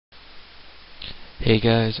Hey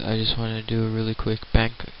guys, I just wanted to do a really quick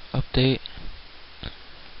bank update.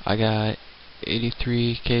 I got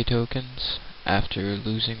 83k tokens after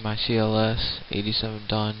losing my CLS, 87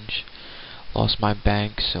 dunge, lost my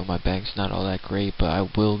bank, so my bank's not all that great, but I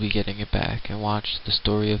will be getting it back. And watch the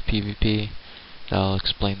story of PvP, that'll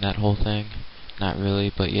explain that whole thing. Not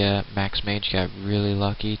really, but yeah, Max Mage got really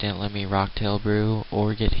lucky, didn't let me rocktail brew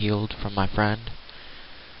or get healed from my friend.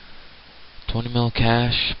 20 mil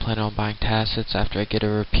cash, planning on buying tacits after I get a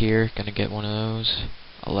repair, gonna get one of those.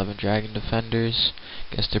 11 dragon defenders,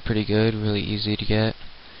 guess they're pretty good, really easy to get.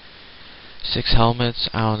 6 helmets,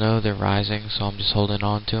 I don't know, they're rising, so I'm just holding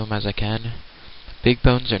on to them as I can. Big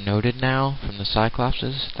bones are noted now from the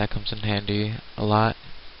Cyclopses, that comes in handy a lot.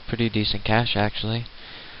 Pretty decent cash actually.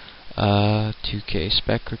 2k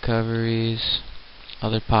spec recoveries,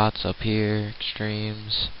 other pots up here,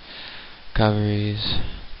 extremes, recoveries.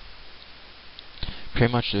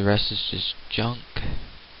 Pretty much the rest is just junk.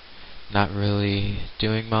 Not really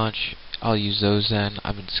doing much. I'll use those then.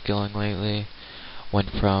 I've been skilling lately. Went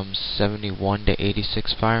from 71 to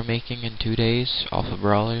 86 fire making in 2 days off of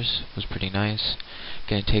brawlers. Was pretty nice.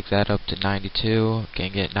 Gonna take that up to 92. Gonna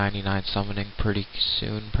get 99 summoning pretty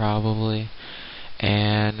soon probably.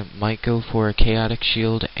 And might go for a chaotic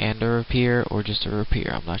shield and a repair, or just a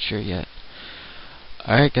repair. I'm not sure yet.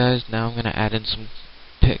 Alright guys, now I'm gonna add in some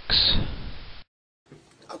picks.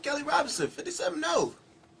 I'm Kelly Robinson, 57-0.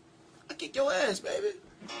 I kick your ass, baby.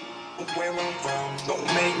 Where I'm from, don't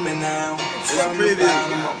make me now. Every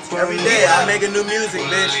day I make a new music,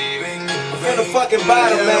 bitch. I'm from the fucking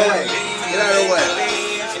bottom, man. Get out of the way.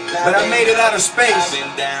 But I made it out of space.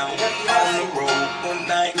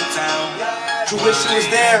 Tuition was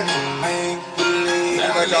there.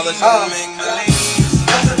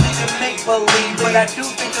 Make believe, but I do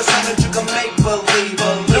think there's something you can make believe.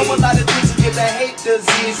 Know a lot of things who get the hate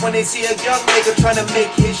disease when they see a young nigga trying to make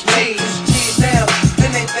his cheese. Now,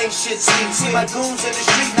 then they think shit sweet. See my goons in the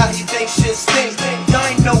street, now he thinks shit stink. Y'all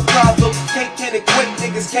ain't no problem. Can't equip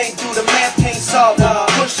niggas, can't do the math, can't solve them.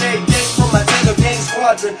 Push every day from my tango gang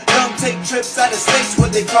squadron. Young take trips out of space,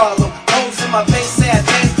 what they call them. Holes in my face, say I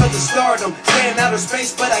came from the stardom. Staying out of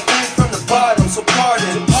space, but I came from the bottom. So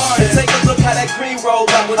pardon. And take a look how that green roll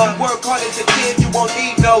up. When you work hard as a kid, you won't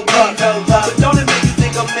need no luck. But don't it make you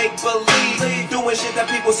think of make believe? Doing shit that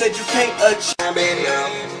people said you can't achieve. I've been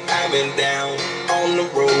up, I've been down, on the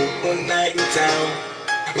road, one night in town.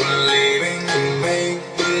 Believing in make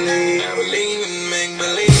believe, I believe in make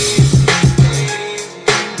believe.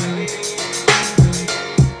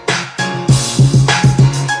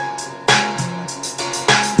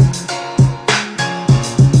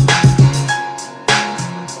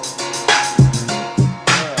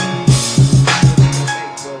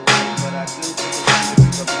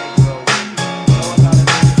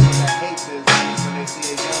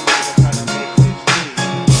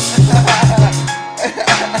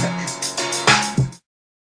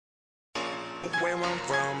 Where I'm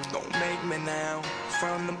from, don't make me now.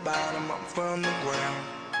 From the bottom, I'm from the ground.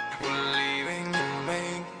 Believing in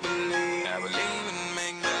make believe, I believe in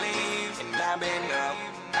make believe. And I've been up,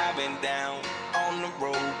 I've been down, on the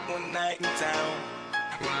road, one night in town.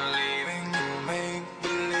 Believing in make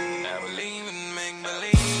believe, I believe in make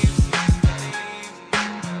believe.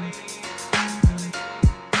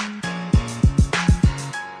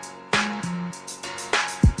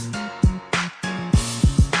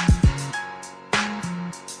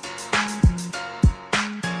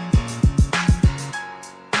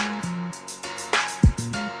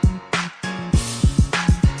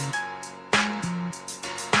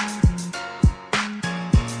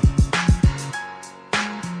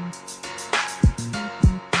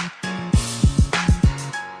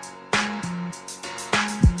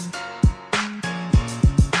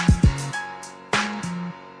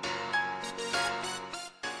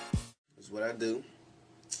 That's what I do.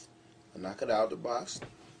 I knock it out the box.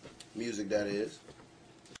 Music, that is.